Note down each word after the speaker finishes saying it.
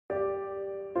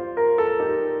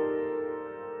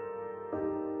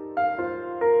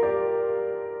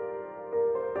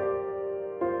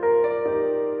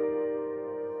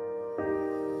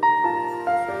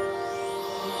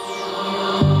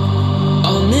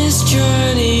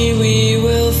journey we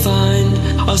will find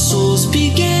our souls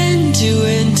begin to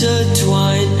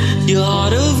intertwine. Your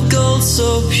heart of gold, so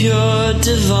pure,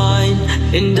 divine.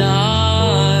 And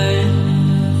I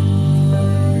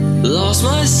lost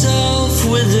myself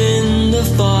within the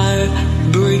fire,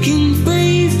 breaking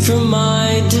free from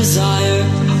my desire.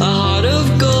 A heart of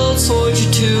gold,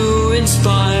 forged to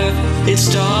inspire. It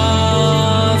starts